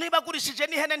 Niba agurishije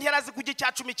n'ihene ntiyarazi kurya icya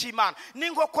 10 cy'Imana.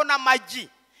 N'inkoko n'amagi.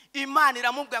 Imana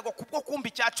iramubwira ngo kubwo kumba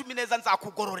icya 10 neza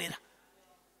nzakugororera.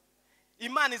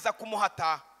 Imana iza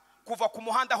kumuhata kuva ku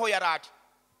muhanda aho yarari.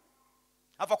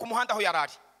 Ava ku muhanda aho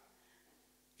yarari.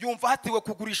 Yumva hatiwe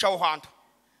kugurisha aho hantu.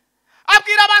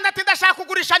 Abwira abana ati ndashaka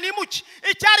kugurisha nimuki.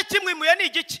 Icyari kimwimuye ni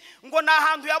igiki? Ngo na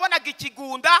hantu yabonaga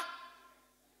ikigunda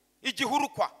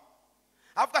igihurukwa.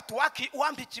 Avuga ati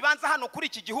wambi kibanza hano kuri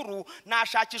iki gihuru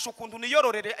nashakisha ukuntu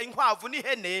niyororere inkwavu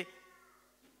n'ihene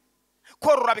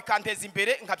korora bikanteza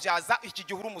imbere nkabyaza iki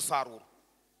gihuru umusaruro.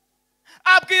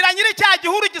 Abwira nyiri cya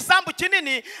gihuru igisambu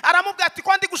kinini aramubwira ati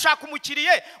ko ndi gushaka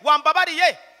umukiriye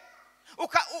wambabariye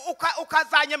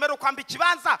ukazanyemera ukwamba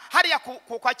ikibanza hariya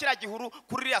kwa kira gihuru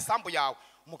kuri ya sambu yawe.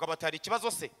 Umugabo atari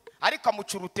ikibazo se ariko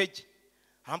amuca urutege.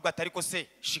 Aramubwira ati ariko se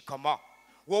Shikama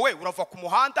wowe urava ku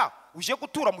muhanda uje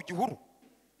gutura mu gihuru.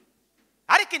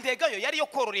 Ariko intego yo yari yo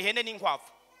korora ihene n'inkwavu.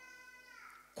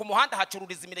 Ku muhanda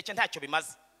hacururiza imineke ntacyo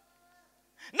bimaze.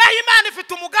 Naho Imana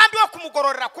ifite umugambi wo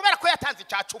kumugororera kubera ko yatanze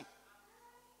icya 10.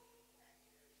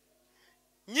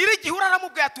 Nyiri gihuru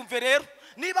aramubwira atumve rero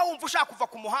niba wumva ushaka kuva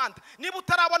ku muhanda niba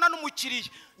utarabona n'umukiriye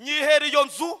nyihera iyo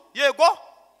nzu yego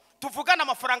tuvugana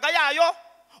amafaranga yayo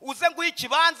uze nguhe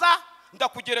ikibanza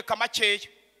ndakugereka makeya.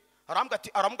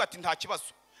 Aramuga ati nta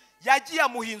kibazo. Yagiye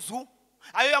amuhinzu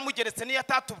ayo yamugeretse niyo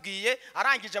atatubwiye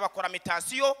arangije bakora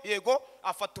mitasiyo yego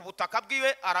afata ubutaka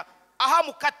bwiwe aha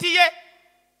mukatiye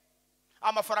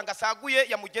amafaranga asaguye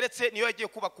yamugeretse niyo yagiye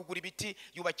kuba kugura ibiti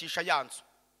yubakisha yanzu.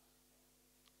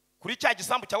 Kuri cya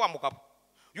gisambu cya wa mugabo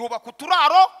yubaka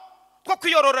uturaro two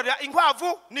kwiyororera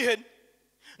inkwavu n'ihene.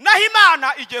 naho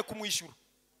Imana igiye kumwishyura.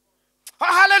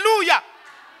 Haleluya.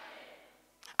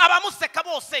 Abamuseka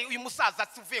bose uyu musaza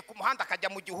uvuye ku muhanda akajya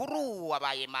mu gihuru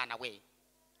abaye Imana we.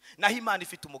 Naho Imana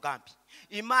ifite umugambi.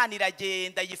 Imana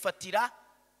iragenda yifatira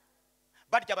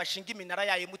barya bashinga iminara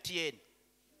ya MTN.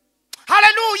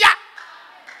 Haleluya.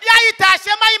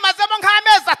 Yayitashemo yimazemo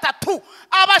nk'amezi 3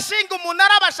 abashinga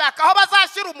umunara bashaka aho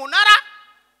bazashyira umunara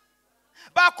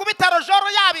bakubita rojoro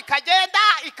yabo ikagenda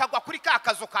ikagwa kuri ka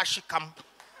kazo kashikamo.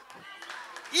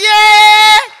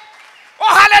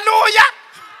 Oh haleluya.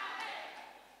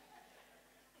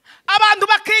 Abantu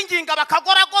bakinginga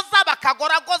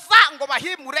bakagoragoza ngo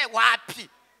bahimure wapi.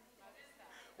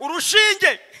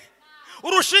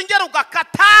 Urushinge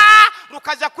rugakata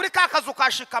rukaja kuri ka kazo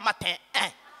kashikamate.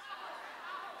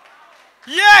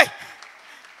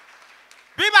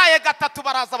 Bibaye gatatu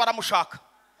baraza baramushaka.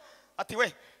 Ati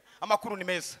we amakuru ni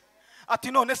meza.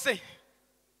 Ati none se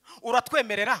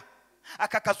uratwemerera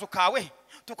aka kazu kawe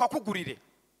tukakugurire?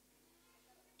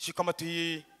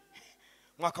 Shikamati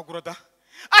mwakagura da.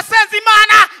 Asenze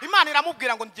Imana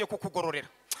iramubwira ngo ngiye kukugororera.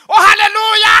 Oh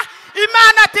haleluya.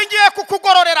 Imana ati ngiye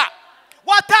kukugororera.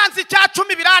 Watanze icya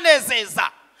 10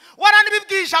 biranezeza.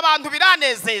 Waranibibwije abantu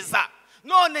biranezeza.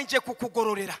 None ngiye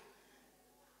kukugororera.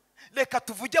 Reka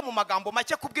tuvuge mu magambo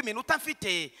make kubw'iminota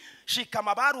mfite.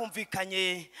 Shikama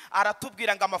barumvikanye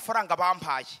aratubwira ngo amafaranga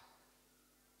bampaye.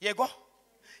 Yego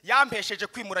yampesheje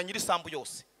kwimura nyirisambu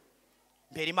yose.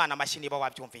 Mbere Imana amashyi niba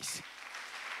wabyumvise.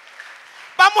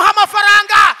 Bamuha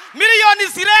amafaranga miliyoni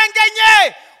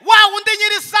zirengenye wa wundi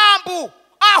nyirisambu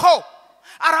aho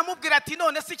aramubwira ati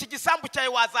none se iki gisambu cyawe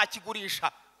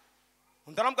wazakigurisha?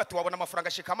 Ndaramubwira ati wabona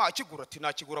amafaranga Shikama akigura? Ati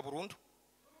nakigura burundu.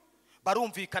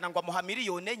 Barumvikana ngo amuha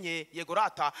miliyoni enye. Yego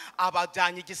rata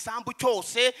abajyanye igisambu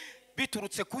cyose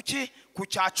biturutse kuki ku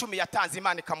cya 10 yatanze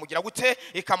Imana ikamugira gute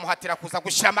ikamuhatira kuza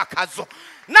gushyama akazo.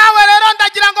 Nawe rero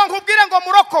ndagira ngo nkubwire ngo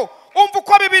muroko umva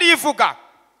uko Bibiliya ivuga.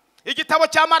 Igitabo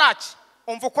cya Maraki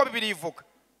umva uko Bibiliya ivuga.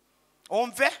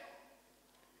 Umve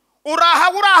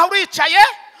uraha uricaye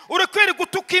uri kwiri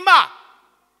gutuka Imana.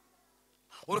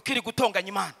 Uri kwiri gutonganya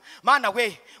Imana. Mana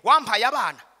we wampaye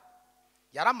abana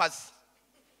yaramaze.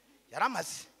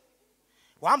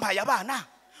 Wampaye abana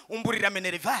umburira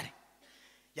Minerivare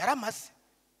yaramaze.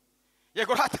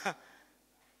 Yego rata.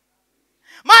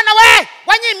 Mana we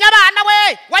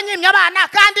wanyimye abana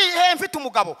kandi mfite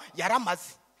umugabo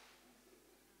yaramaze.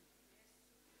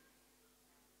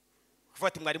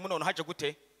 Ufati mwarimu none haje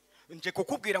gute? Nje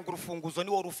kukubwira ngo urufunguzo ni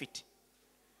wowe rufite.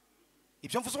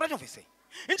 Ibyo mvuze urabyumvise?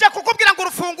 Nje kukubwira ngo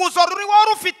urufunguzo ruri wowe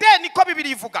rufite niko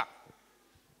Bibiliya ivuga.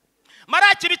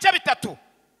 Maraki ibice 3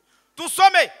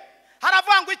 tusome.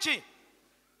 Haravuga ngo iki?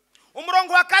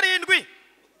 Umurongo wa 7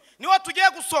 niwo tugiye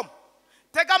gusoma.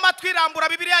 Tega amatwi irambura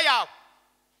Bibiliya yawe.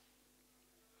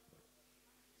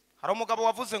 Hari umugabo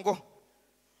wavuze ngo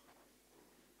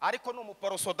ariko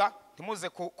n'umuporosoda timuze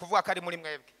kuvuga kari muri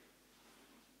mwebwe.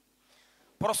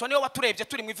 Poroso niyo waturebye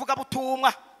turi mu ivuga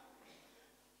butumwa.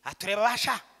 Atureba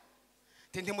basha.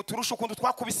 Tindi muturusha ukuntu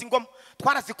twakubise ingoma.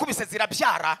 Twarazikubise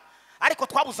zirabyara ariko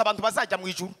twabuza abantu bazajya mu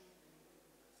ijuru.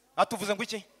 Atuvuze ngo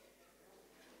iki?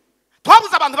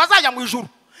 Twabuza abantu bazajya mu ijuru.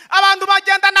 Abantu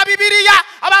bagenda na Bibiliya,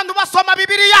 abantu basoma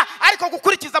Bibiliya ariko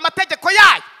gukurikiza amategeko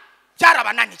yayo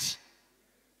byarabananiye.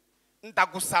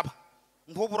 Ndagusaba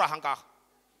ntubura aha ngaha.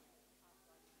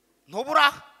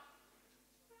 Ntubura.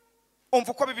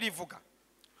 Umva uko Bibiliya ivuga.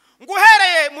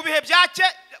 Nguhereye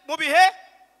mu bihe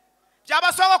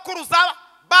by'abasogokuruza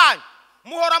banyu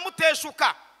muhora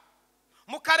muteshuka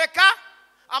mukareka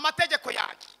amategeko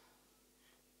yanyu.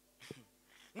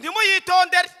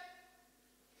 Ndimuyitondere.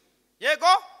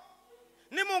 Yego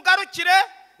nimungarukire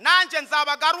nanjye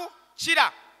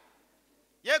nzabagarukira.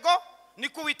 Yego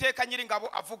niko Uwiteka Nyiringabo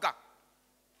avuga.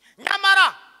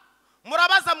 Nyamara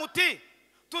murabaza muti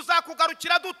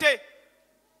tuzakugarukira dute?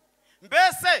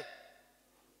 Mbese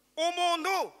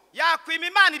umuntu yakwima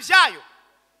Imana ibyayo?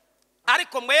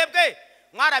 Ariko mwebwe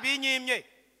mwarabinyimye.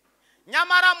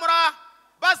 Nyamara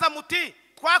murabaza muti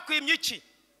twakwimye iki?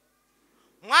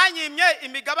 Mwanyimye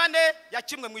imigabane ya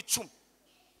 1/10.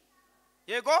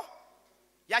 Yego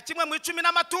ya 1/10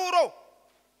 n'amaturo.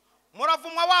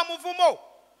 Muravumwa wa muvumo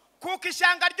kuko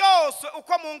ishyanga ryose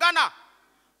uko mungana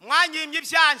mwanyimye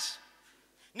ibyanje.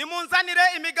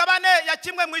 Nimunzanire imigabane ya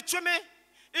 1/10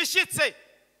 ishitse.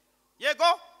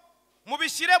 Yego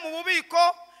mubishyire mu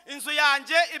bubiko inzu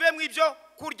yanjye ibe mu ibyo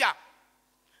kurya.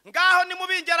 Ngaho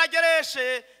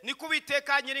nimubingeragereshe niko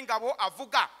Uwiteka Nyiringabo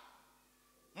avuga.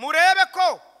 Murebe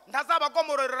ko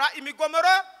ntazabagomororera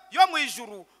imigomero yo mu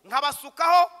ijuru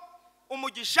nkabasukaho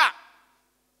umugisha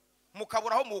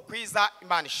mukaburaho mukwiza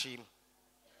Imana ishimwe.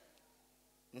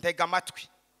 Ndega amatwi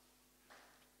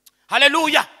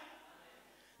haleluya.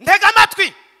 Ntega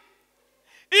amatwi,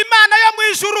 Imana yo mu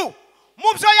ijuru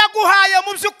mu byo yaguhaye,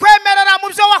 mu byo ukwemerera, mu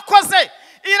byo wakoze,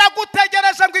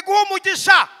 iragutegereje ngo iguhe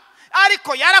umugisha,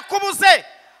 ariko yarakubuze.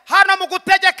 Hano mu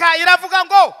gutegeka iravuga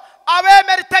ngo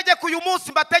abemera itegeko uyu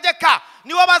munsi mbategeka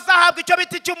nibo bazahabwa icyo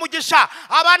biti cy'umugisha.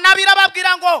 Abana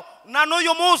birababwira ngo na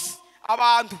n'uyu munsi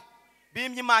abantu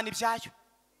bimye Imana ibyayo.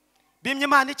 Bimye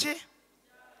Imana iki?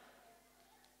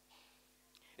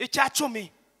 Icya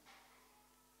cumi.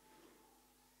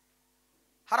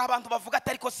 Hari abantu bavuga ati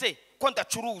ariko se ko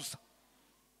ndacuruza.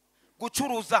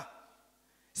 Gucuruza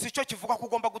si cyo kivuga ko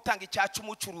ugomba gutanga icya cumi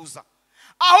ucuruza,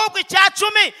 ahubwo icya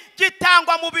cumi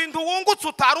gitangwa mu bintu wungutse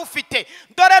utari ufite.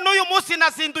 Dore n'uyu munsi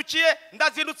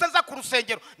ndazindutse za ku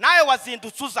rusengero, nawe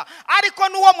wazindutse uza, ariko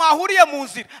n'uwo mwahuriye mu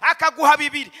nzira akaguha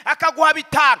 2, akaguha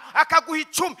 5, akaguha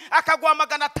 10, akaguha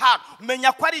 500,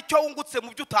 menya ko ari icyo wungutse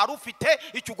mu byo utari ufite,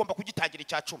 icyo ugomba kugitangira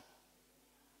icya cumi.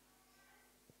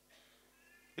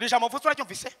 Iri jambo mvuze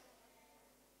uracyumvise?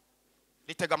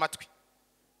 Litega amatwi,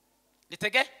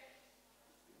 litege.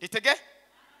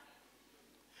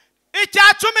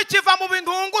 Icya cumi kiva mu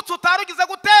bintu wungutse utarugize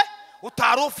gute,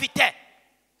 utari ufite.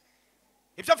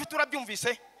 Ibyo mfite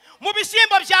urabyumvise? Mu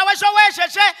bishyimbo byawe ejo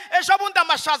wejeje, ejo bundi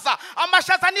amashaza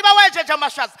niba wejeje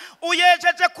amashaza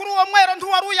uyejeje kuri uwo mwero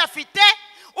ntuwari uyafite,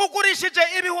 ugurishije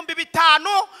ibihumbi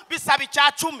 5 bisaba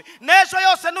icya cumi. N'ejo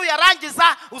yose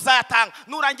nuyarangiza uzayatanga.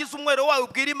 Nurangiza umwero wawe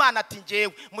ubwira Imana ati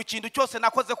ngewe mu kintu cyose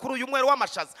nakoze kuri uyu mwero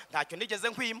w'amashaza ntacyo nigeze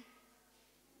nkwima.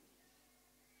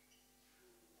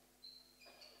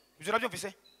 Ibyo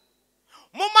urabyumvise?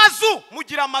 Mu mazu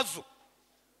mugira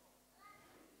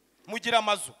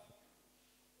amazu.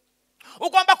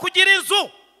 Ugomba kugira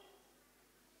inzu.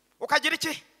 Ukagira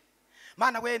iki?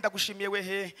 Mana we ndagushimiye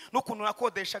we n'ukuntu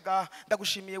nakodeshaga,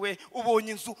 ndagushimiye we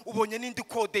ubonye inzu, ubonye n'indi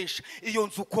kodesha. Iyo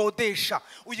nzu kodesha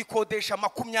uyikodesha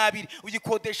 20,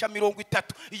 uyikodesha 30.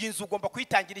 Iyi nzu ugomba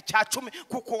kuyitangira icya cumi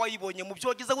kuko wayibonye mu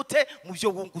byo gize gute, mu byo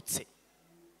wungutse.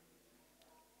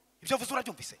 Ibyo vuze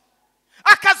urabyumvise?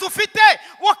 Akazi ufite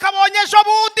wakabonye ejo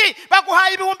bundi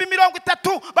baguhaye ibihumbi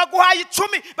 30, baguhaye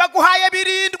 10, baguhaye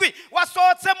 7,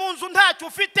 wasohotse mu nzu ntacyo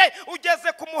ufite,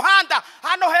 ugeze ku muhanda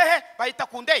hano hehe bahita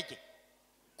ku ndege.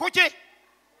 Kuki?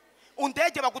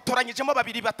 Undege bagutoranyijemo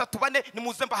 2, 3, 4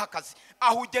 nimuze mbaha akazi.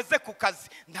 Aho ugeze ku kazi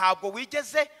ntabwo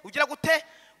wigeze ugira gute,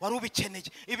 wari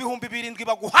ubikeneye. Ibihumbi 7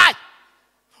 baguhaye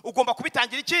ugomba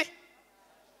kubitangira iki?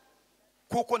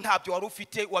 Kuko ntabyo wari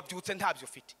ufite, wabyutse ntabyo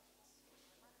ufite.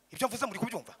 Ibyo mvuze muri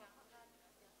kubyumva?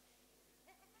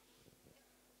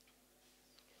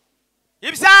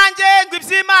 Ibyanjye ngo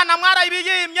iby'Imana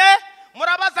mwarayibiyimye,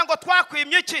 murabaza ngo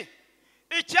twakwimye iki?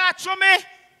 Icya cumi.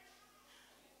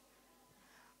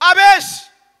 Abeshi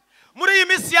muri iyi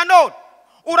minsi ya none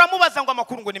uramubaza ngo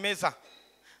amakuru ngo ni meza,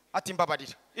 ati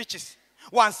mbabarira iki se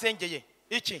wansengeye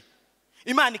iki,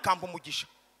 Imana ikamba umugisha,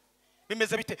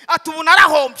 bimeze bite? Ati ubu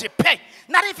narahombye pe,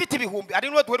 nari mfite ibihumbi. Ari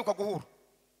n'uwo duheruka guhura,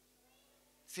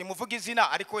 simuvuga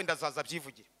izina ariko wenda zaza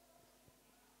byivugira,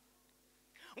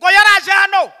 ngo yaraje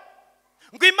hano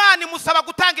ngo Imana imusaba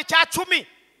gutanga icya cumi,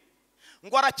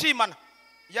 ngo arakimana.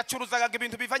 Yacuruzaga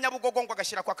ibintu biva Nyabugogo ngo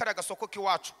agashyira kwa kariya gasoko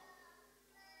k'iwacu.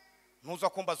 Ntuza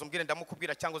kumbaza umbwire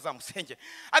ndamukubwira cyangwa uzamusenge.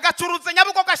 Agacuruza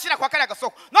Nyabugogo agashyira kwa kariya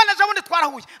gasoko. None ejo bundi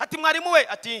twarahuye, ati mwarimu we,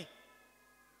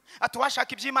 ati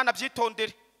washaka iby'Imana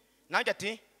byitondere. Nanjye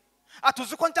ati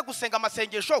uzi ko njya gusenga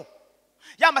amasengesho,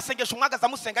 ya masengesho mwagaza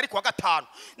musenga ariko wa 5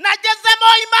 nagezemo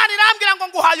Imana irambwira ngo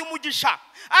nguhaye umugisha,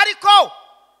 ariko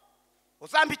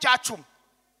uzampa icya cumi.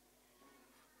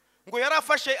 Ngo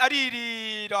yarafashe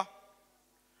aririra,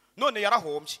 none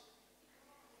yarahombye.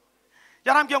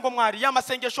 Yarambwiye ngo mwari ya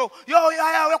masengesho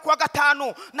yawe kuwa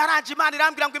 5 naranje Imana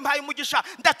irambwira ngo impaye umugisha,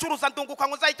 ndacuruza ndunguka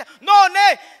ngo zahita,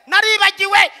 none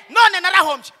naribagiwe, none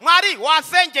narahombye. Mwari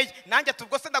wansengeye, nanjye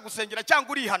tubwo se ndagusengera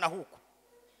cyangwa urihana huko?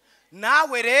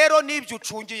 Nawe rero nibyo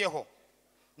ucungiyeho,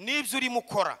 nibyo uri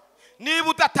mukora, niba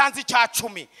udatanze icya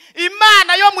cumi,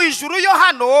 Imana yo mu ijuru yo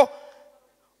hano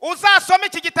uzasoma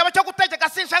iki gitabo cyo gutegeka,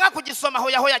 sinshaka kugisoma aho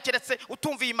yaho yakeretse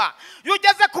utumva Imana. Iyo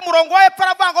ugeze ku murongo we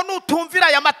paravuga ngo nutumvira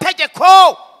aya mategeko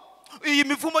iyi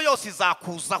mivumo yose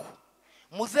izakuzaho.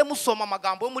 Muze musoma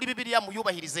amagambo yo muri Bibiliya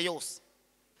muyubahirize yose,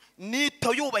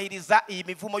 nito yubahiriza iyi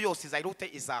mivumo yose izayirute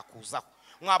izakuzaho.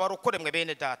 Mwabarokore mwe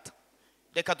bene data,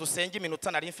 reka dusenge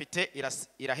iminota nari mfite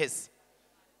iraheze.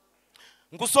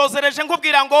 Ngusozereje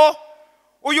nkubwira ngo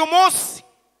uyu munsi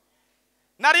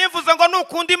nari mvuze ngo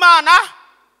nukunda Imana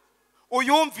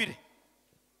uyumvire,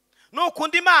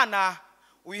 nukunda Imana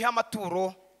uyiha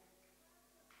amaturo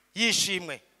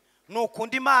yishimwe,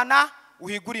 nukunda Imana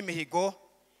uhigura imihigo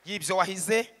y'ibyo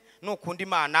wahize, nukunda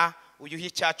Imana uyuha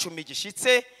icya cumi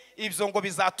gishitse. ibyo ngo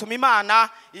bizatuma Imana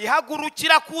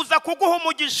ihagurukira kuza kuguha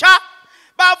umugisha.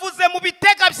 Bavuze mu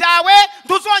bitega byawe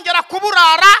nduzongera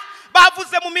kuburara,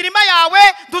 bavuze mu mirima yawe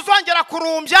nduzongera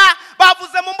kurumbya,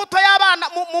 bavuze mu mbuto y'abana,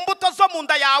 mu mbuto zo mu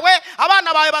nda yawe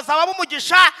abana bawe bazaba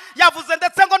bumugisha. Yavuze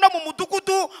ndetse ngo no mu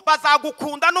mudugudu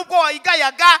bazagukunda nubwo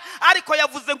wayigayaga, ariko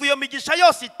yavuze ngo iyo migisha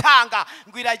yose itanga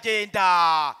ngo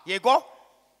iragenda, yego,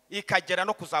 ikagera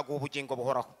no kuzaguha ubugingo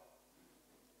buhoraho.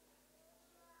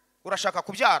 Urashaka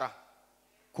kubyara?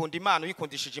 Kunda Imana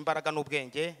uyikundishije imbaraga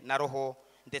n'ubwenge na roho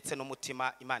ndetse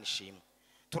n'umutima. Imana ishimwe.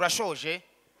 Turashoje,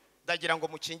 ndagira ngo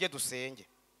mukinge dusenge.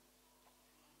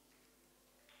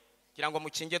 Gira ngo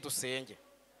mukinge dusenge.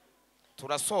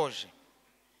 Turasoje.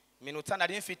 Minota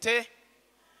nari mfite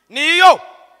niyo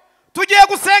tugiye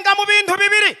gusenga mu bintu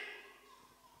bibiri.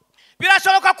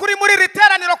 Birashoboka kuri muri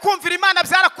riteraniro kumvira Imana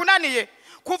byarakunaniye,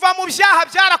 kuva mu byaha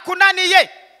byarakunaniye.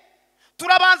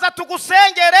 Turabanza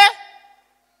tugusengere.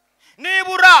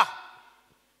 Nibura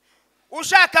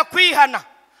ushaka kwihana,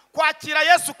 kwakira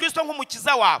Yesu Kristo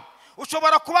nk'umukiza wawe,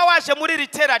 ushobora kuba waje muri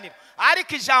riteraniro,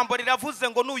 ariko ijambo riravuze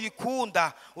ngo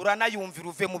nuyikunda uranayumvira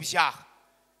uve mu byaha,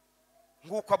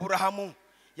 nk'uko Aburahamu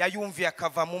yayumviye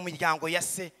akava mu miryango ya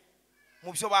se,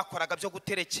 mu byo bakoraga byo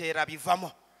guterekera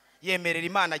bivamo, yemerera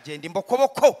Imana agenda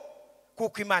imbokoboko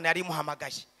kuko Imana yari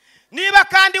imuhamagaye. Niba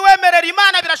kandi wemerera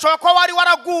Imana, birashoboka ko wari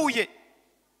waraguye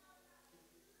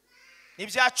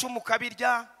n'ibyacumu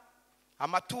ukabirya,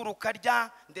 amaturo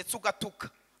ukarya ndetse ugatuka.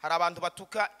 Hari abantu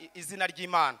batuka izina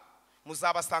ry'Imana,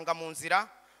 muzabasanga mu nzira,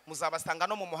 muzabasanga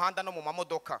no mu muhanda no mu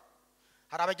mamodoka.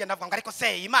 Hari abagenda bavuga ngo ariko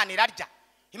se Imana irarya?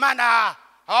 Imana,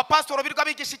 abapasitoro birirwa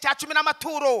bigisha icya 10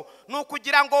 n'amaturo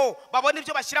nukugira ngo babone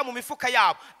ibyo bashyira mu mifuka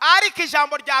yabo, ariko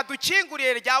ijambo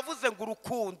ryadukinguriye ryavuze ngo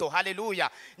urukundo,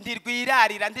 haleluya,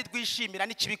 ndirwirarira ndirwishimira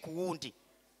n'ikibi ku wundi.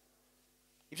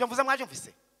 Ibyo mvuze mwaje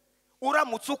mvise?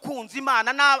 Uramutse ukunze Imana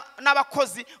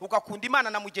n'abakozi, ugakunda Imana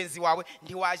na mugenzi wawe,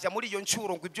 ntiwajya muri iyo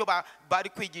ncuro ngo ibyo bari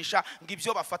kwigisha ngo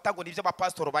ibyo bafata ngo nibyo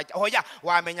abapasitoro bajya. Hoya,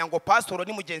 wamenya ngo pasitoro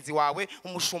ni mugenzi wawe,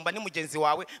 umushumba ni mugenzi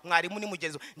wawe, mwarimu ni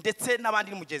mugenzi wawe, ndetse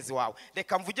n'abandi ni mugenzi wawe.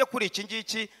 Reka mvuge kuri iki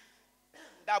ngiki,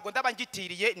 ntabwo ndaba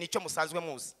ngitiriye, nicyo musanzwe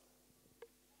muzi.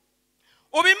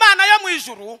 Ubu Imana yo mu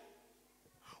ijuru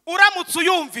uramutse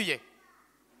uyumviye,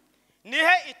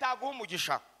 nihe itaguha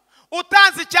umugisha.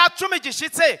 Utanze icya 10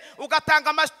 gishitse, ugatanga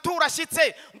amaturo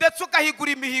ashitse, ndetse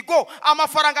ugahigura imihigo,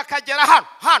 amafaranga akagera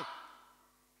hano,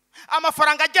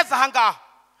 amafaranga ageze ahangaha.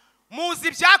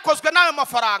 Muzi byakozwe n'ayo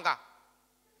mafaranga?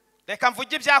 Reka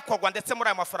mvuge ibyakorwa ndetse muri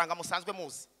ayo mafaranga musanzwe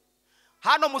muzi.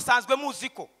 Hano musanzwe muzi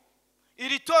ko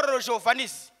iri torero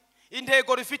Jovanisi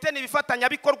intego rifite n'ibifatanya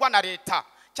bikorwa na leta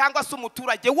cyangwa se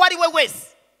umuturage wari we wese.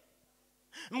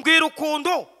 Mbwira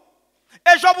ukundu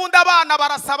ejo bundi abana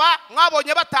barasaba,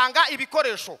 mwabonye batanga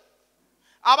ibikoresho,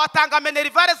 abatanga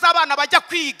minerivare z'abana bajya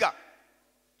kwiga.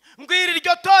 Mbwira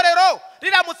iryo torero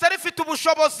riramutse rifite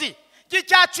ubushobozi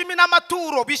bw'icya 10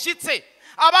 n'amaturo bishyitse,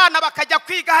 abana bakajya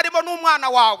kwiga harimo n'umwana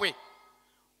wawe,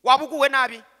 wabuguwe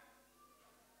nabi?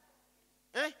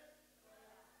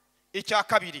 Icya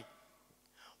kabiri,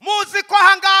 muzi ko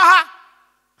ahangaha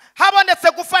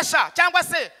habonetse gufasha cyangwa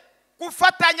se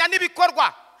gufatanya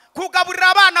n'ibikorwa, kugaburira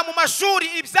abana mu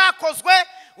mashuri, ibyakozwe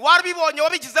wabibonye,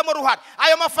 wabigizemo uruhare.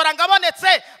 Ayo mafaranga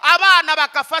abonetse, abana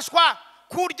bakafashwa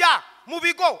kurya mu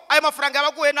bigo, ayo mafaranga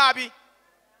yabaguye nabi?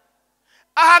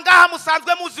 Ahangaha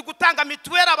musanzwe muzi gutanga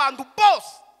mituweli, abantu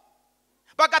bose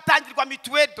bagatangirwa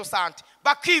mituweli do sante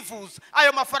bakivuza.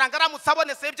 Ayo mafaranga aramutse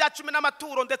abonetse ibya 10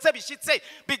 n'amaturo ndetse bishyitse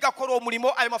bigakora uwo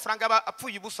murimo, ayo mafaranga aba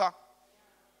apfuye ubusa.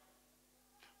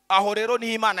 Aho rero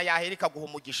ni Imana yahereka guha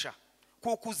umugisha,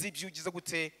 kuko uzi ibyo ugize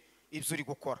gute, ibyo uri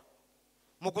gukora.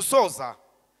 Mu gusoza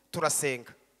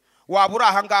turasenga. Waba uri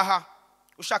ahangaha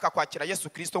ushaka kwakira Yesu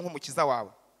Kristo nk'umukiza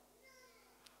wawe,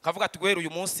 kavuga ati guhera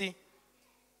uyu munsi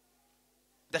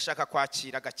ndashaka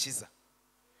kwakira agakiza.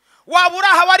 Waba uri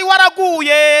aha wari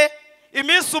waraguye,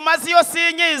 iminsi umaze iyo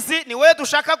sinyizi, ni we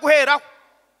dushaka guheraho.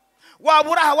 Waba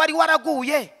uri aha wari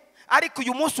waraguye, ariko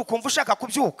uyu munsi ukumva ushaka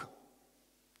kubyuka,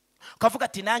 kavuga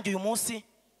ati nanjye uyu munsi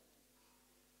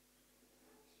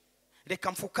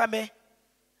reka mfukame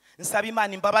nsaba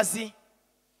Imana imbabazi,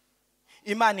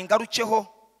 Imana ingarukeho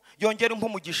yongere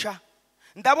umugisha.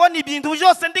 Ndabona ibintu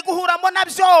byose ndi guhuramo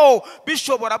nabyo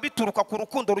bishobora bituruka ku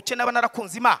rukundo ruke naba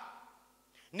narakunze Imana.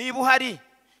 Niba uhari,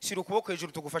 shyira ukuboko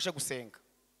hejuru tugufashe gusenga.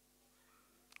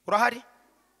 Urahari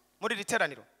muri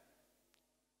riteraniro?